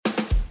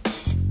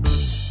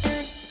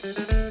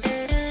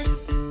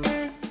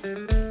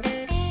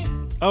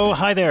Oh,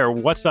 hi there.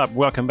 What's up?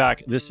 Welcome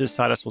back. This is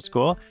Side Hustle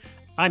School.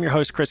 I'm your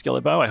host, Chris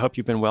Guillebeau. I hope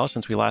you've been well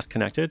since we last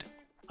connected.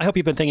 I hope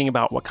you've been thinking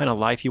about what kind of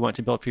life you want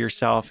to build for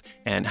yourself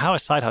and how a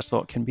side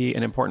hustle can be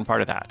an important part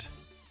of that.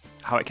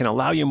 How it can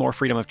allow you more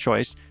freedom of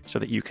choice so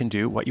that you can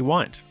do what you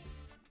want.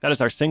 That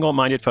is our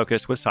single-minded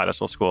focus with Side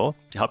Hustle School,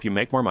 to help you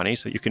make more money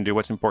so you can do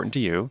what's important to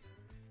you.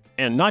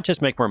 And not just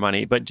make more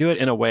money, but do it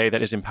in a way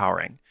that is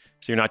empowering.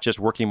 So you're not just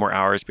working more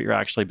hours, but you're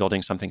actually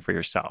building something for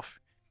yourself.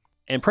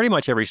 And pretty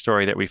much every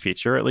story that we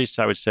feature, at least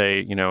I would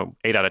say,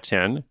 8 out of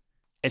 10,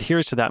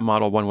 adheres to that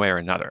model one way or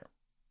another.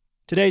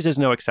 Today's is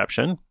no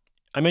exception.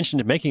 I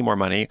mentioned making more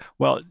money.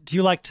 Well, do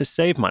you like to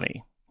save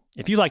money?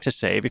 If you like to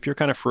save, if you're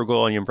kind of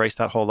frugal and you embrace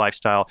that whole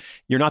lifestyle,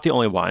 you're not the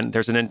only one.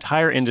 There's an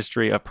entire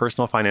industry of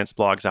personal finance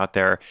blogs out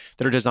there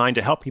that are designed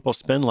to help people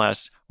spend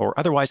less or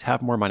otherwise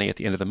have more money at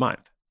the end of the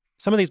month.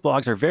 Some of these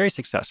blogs are very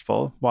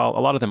successful, while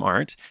a lot of them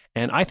aren't.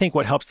 And I think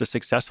what helps the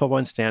successful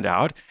ones stand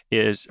out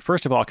is,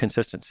 first of all,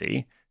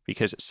 consistency,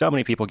 because so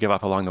many people give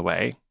up along the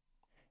way.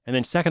 And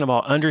then second of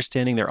all,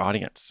 understanding their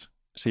audience.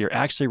 So you're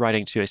actually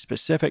writing to a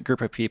specific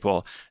group of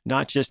people,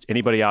 not just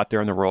anybody out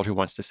there in the world who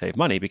wants to save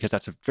money, because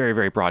that's a very,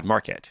 very broad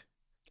market.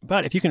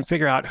 But if you can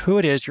figure out who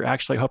it is you're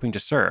actually hoping to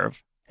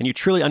serve, and you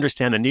truly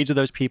understand the needs of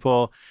those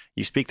people,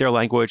 you speak their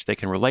language, they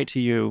can relate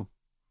to you,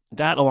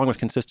 that, along with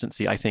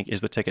consistency, I think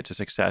is the ticket to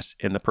success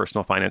in the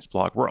personal finance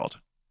blog world.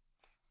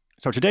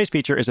 So today's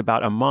feature is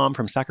about a mom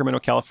from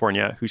Sacramento,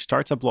 California, who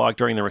starts a blog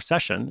during the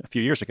recession a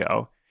few years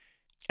ago.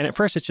 And at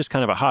first, it's just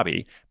kind of a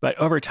hobby. But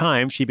over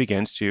time, she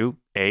begins to,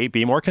 A,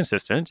 be more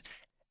consistent,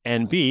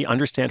 and B,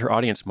 understand her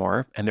audience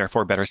more, and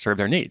therefore better serve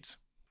their needs.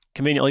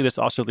 Conveniently, this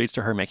also leads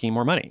to her making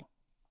more money.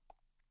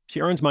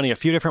 She earns money a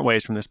few different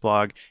ways from this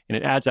blog, and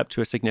it adds up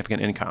to a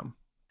significant income.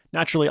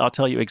 Naturally, I'll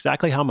tell you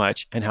exactly how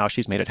much and how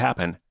she's made it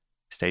happen.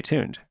 Stay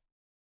tuned.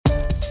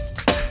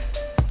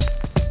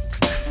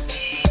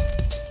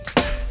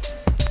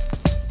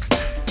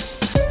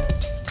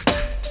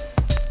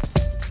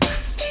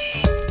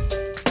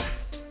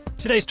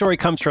 Today's story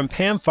comes from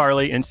Pam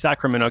Farley in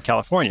Sacramento,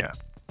 California.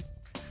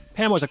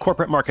 Pam was a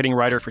corporate marketing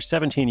writer for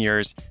 17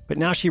 years, but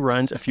now she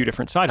runs a few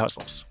different side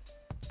hustles.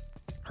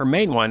 Her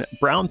main one,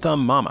 Brown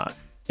Thumb Mama,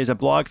 is a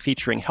blog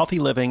featuring healthy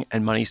living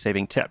and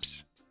money-saving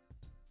tips.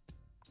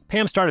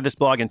 Pam started this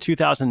blog in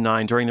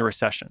 2009 during the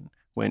recession,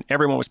 when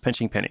everyone was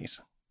pinching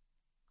pennies.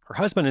 Her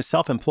husband is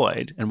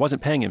self-employed and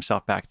wasn't paying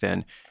himself back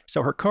then,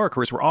 so her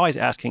coworkers were always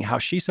asking how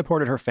she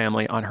supported her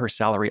family on her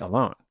salary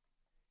alone.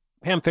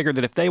 Pam figured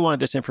that if they wanted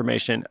this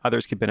information,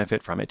 others could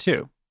benefit from it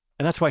too.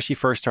 And that's why she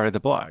first started the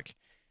blog.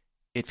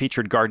 It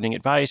featured gardening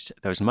advice,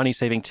 those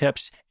money-saving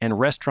tips, and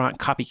restaurant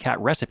copycat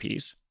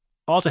recipes,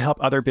 all to help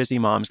other busy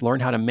moms learn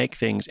how to make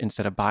things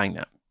instead of buying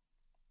them.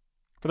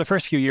 For the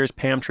first few years,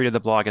 Pam treated the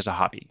blog as a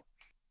hobby.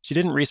 She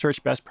didn't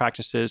research best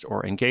practices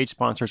or engage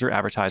sponsors or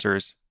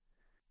advertisers.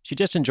 She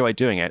just enjoyed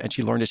doing it, and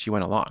she learned as she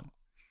went along.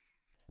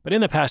 But in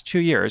the past 2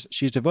 years,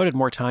 she's devoted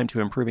more time to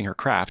improving her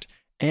craft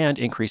and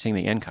increasing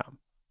the income.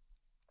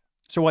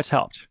 So what's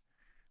helped?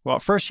 Well,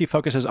 first, she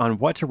focuses on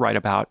what to write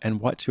about and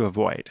what to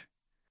avoid.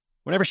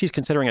 Whenever she's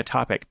considering a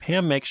topic,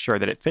 Pam makes sure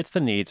that it fits the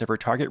needs of her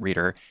target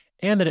reader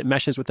and that it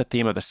meshes with the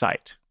theme of the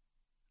site.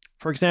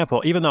 For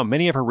example, even though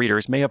many of her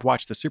readers may have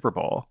watched the Super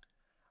Bowl,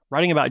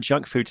 writing about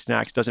junk food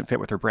snacks doesn't fit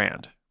with her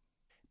brand.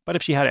 But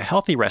if she had a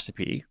healthy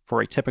recipe for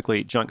a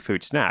typically junk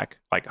food snack,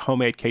 like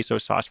homemade queso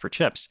sauce for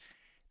chips,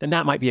 then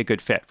that might be a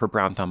good fit for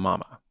Brown Thumb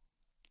Mama.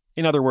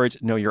 In other words,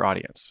 know your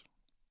audience.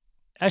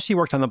 As she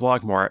worked on the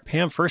blog more,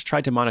 Pam first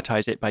tried to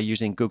monetize it by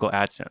using Google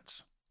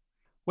AdSense.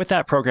 With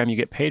that program, you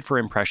get paid for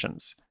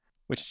impressions,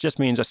 which just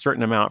means a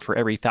certain amount for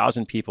every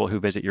 1,000 people who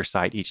visit your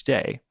site each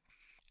day,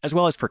 as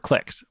well as for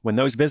clicks, when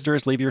those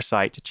visitors leave your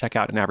site to check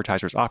out an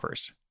advertiser's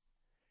offers.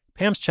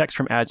 Pam's checks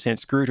from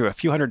AdSense grew to a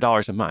few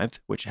 $100s a month,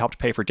 which helped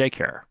pay for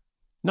daycare.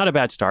 Not a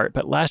bad start,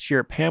 but last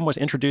year, Pam was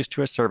introduced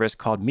to a service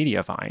called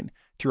Mediavine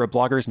through a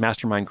bloggers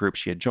mastermind group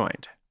she had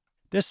joined.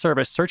 This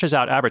service searches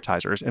out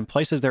advertisers and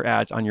places their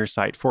ads on your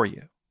site for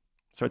you.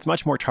 So it's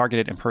much more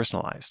targeted and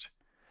personalized.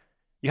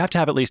 You have to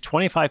have at least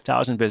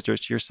 25,000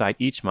 visitors to your site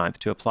each month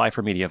to apply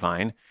for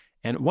Mediavine,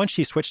 and once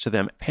she switched to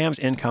them, Pam's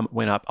income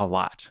went up a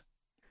lot.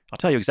 I'll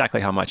tell you exactly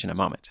how much in a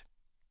moment.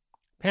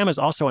 Pam is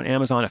also an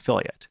Amazon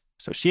affiliate,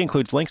 so she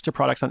includes links to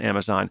products on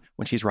Amazon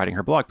when she's writing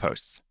her blog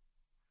posts.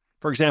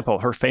 For example,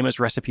 her famous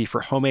recipe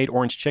for homemade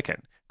orange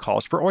chicken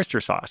calls for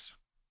oyster sauce.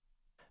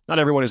 Not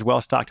everyone is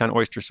well stocked on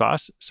oyster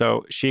sauce,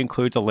 so she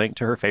includes a link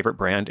to her favorite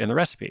brand in the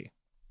recipe.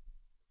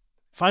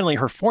 Finally,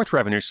 her fourth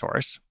revenue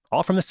source,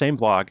 all from the same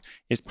blog,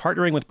 is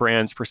partnering with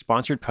brands for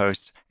sponsored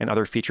posts and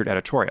other featured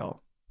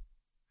editorial.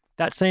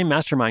 That same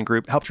mastermind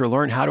group helped her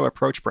learn how to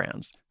approach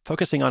brands,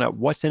 focusing on a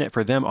what's in it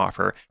for them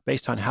offer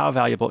based on how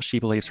valuable she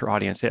believes her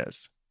audience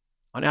is.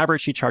 On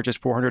average, she charges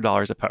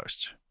 $400 a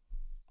post.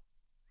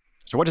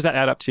 So what does that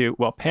add up to?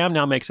 Well, Pam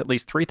now makes at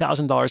least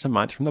 $3,000 a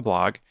month from the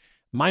blog,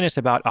 minus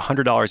about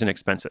 $100 in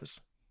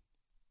expenses.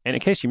 And in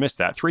case you missed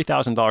that,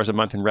 $3,000 a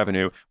month in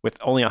revenue with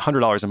only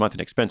 $100 a month in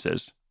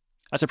expenses,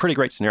 that's a pretty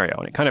great scenario.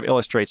 And it kind of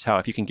illustrates how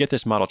if you can get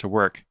this model to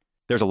work,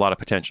 there's a lot of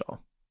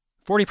potential.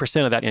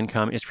 40% of that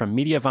income is from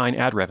Mediavine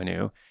ad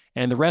revenue,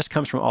 and the rest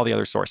comes from all the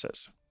other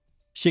sources.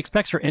 She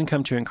expects her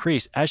income to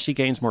increase as she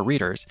gains more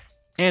readers,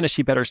 and as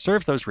she better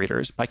serves those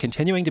readers by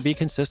continuing to be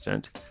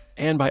consistent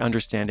and by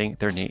understanding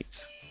their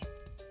needs.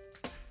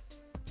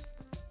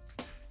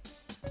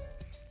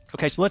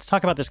 Okay, so let's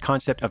talk about this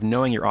concept of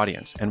knowing your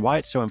audience and why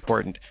it's so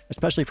important,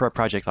 especially for a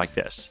project like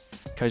this.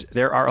 Because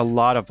there are a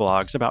lot of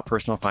blogs about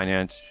personal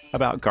finance,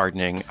 about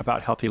gardening,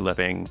 about healthy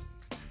living,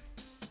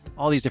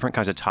 all these different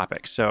kinds of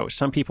topics. So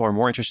some people are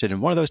more interested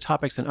in one of those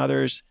topics than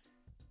others.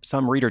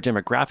 Some reader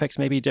demographics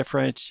may be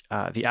different.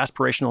 The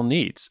aspirational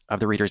needs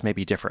of the readers may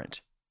be different.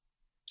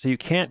 So you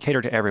can't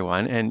cater to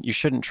everyone, and you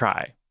shouldn't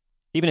try.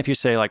 Even if you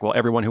say like, well,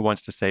 everyone who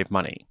wants to save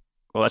money.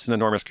 Well, that's an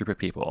enormous group of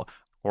people.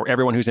 Or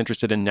everyone who's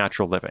interested in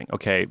natural living.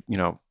 Okay,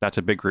 that's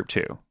a big group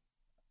too.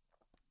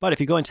 But if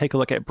you go and take a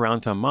look at Brown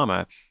Thumb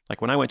Mama,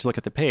 like when I went to look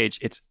at the page,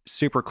 it's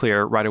super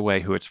clear right away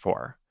who it's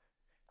for.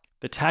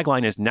 The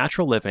tagline is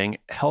natural living,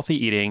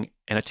 healthy eating,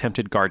 and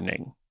attempted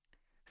gardening.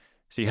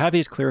 So you have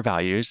these clear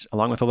values,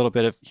 along with a little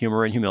bit of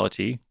humor and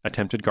humility,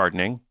 attempted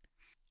gardening.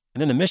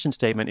 And then the mission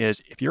statement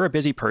is, if you're a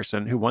busy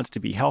person who wants to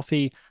be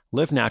healthy,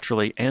 live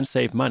naturally, and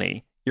save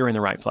money, you're in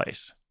the right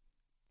place.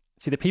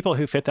 See, the people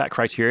who fit that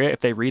criteria,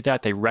 if they read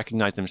that, they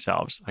recognize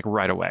themselves like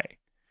right away.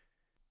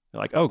 They're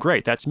like, oh,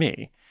 great, that's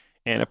me.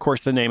 And of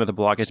course, the name of the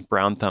blog is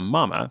Brown Thumb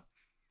Mama.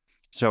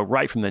 So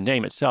right from the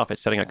name itself,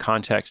 it's setting a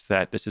context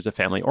that this is a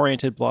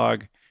family-oriented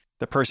blog.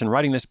 The person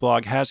writing this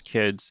blog has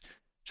kids,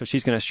 so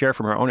she's going to share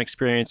from her own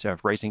experience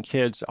of raising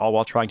kids, all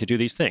while trying to do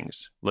these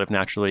things: live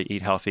naturally,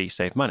 eat healthy,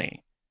 save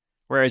money.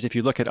 Whereas if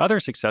you look at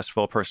other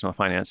successful personal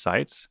finance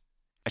sites,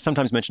 I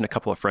sometimes mention a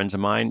couple of friends of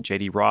mine,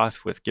 JD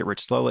Roth with Get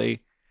Rich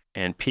Slowly,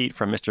 and Pete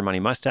from Mr.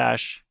 Money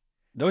Mustache.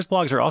 Those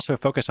blogs are also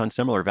focused on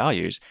similar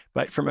values,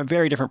 but from a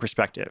very different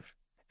perspective.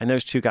 And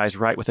those two guys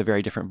write with a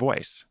very different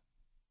voice.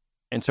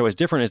 And so as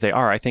different as they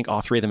are, I think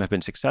all three of them have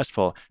been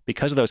successful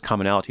because of those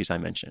commonalities I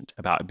mentioned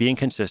about being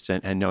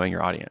consistent and knowing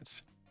your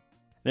audience.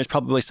 There's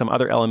probably some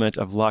other element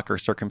of luck or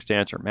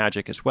circumstance or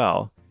magic as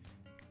well,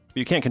 but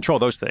you can't control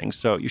those things,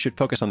 so you should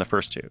focus on the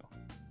first two.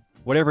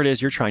 Whatever it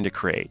is you're trying to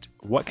create,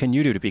 what can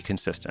you do to be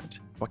consistent?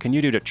 What can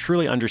you do to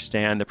truly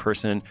understand the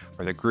person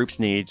or the group's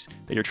needs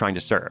that you're trying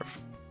to serve?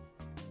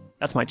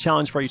 That's my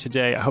challenge for you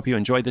today. I hope you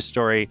enjoyed this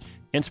story.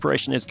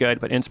 Inspiration is good,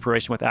 but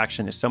inspiration with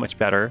action is so much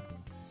better.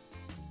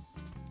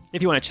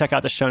 If you want to check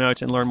out the show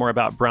notes and learn more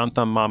about Brown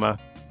Thumb Mama,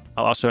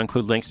 I'll also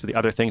include links to the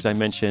other things I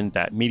mentioned,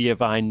 that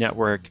Mediavine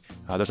network,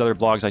 those other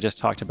blogs I just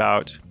talked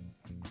about,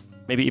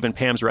 maybe even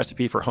Pam's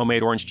recipe for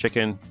homemade orange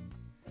chicken.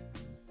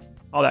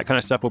 All that kind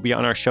of stuff will be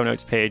on our show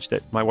notes page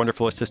that my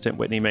wonderful assistant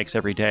Whitney makes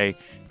every day.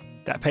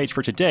 That page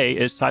for today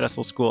is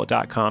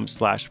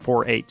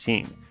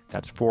sidehustleschool.com/418.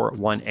 That's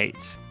 418.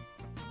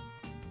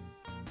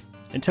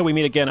 Until we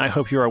meet again, I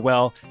hope you are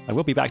well. I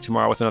will be back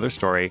tomorrow with another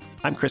story.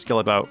 I'm Chris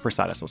Guillebeau for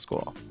Side Hustle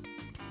School.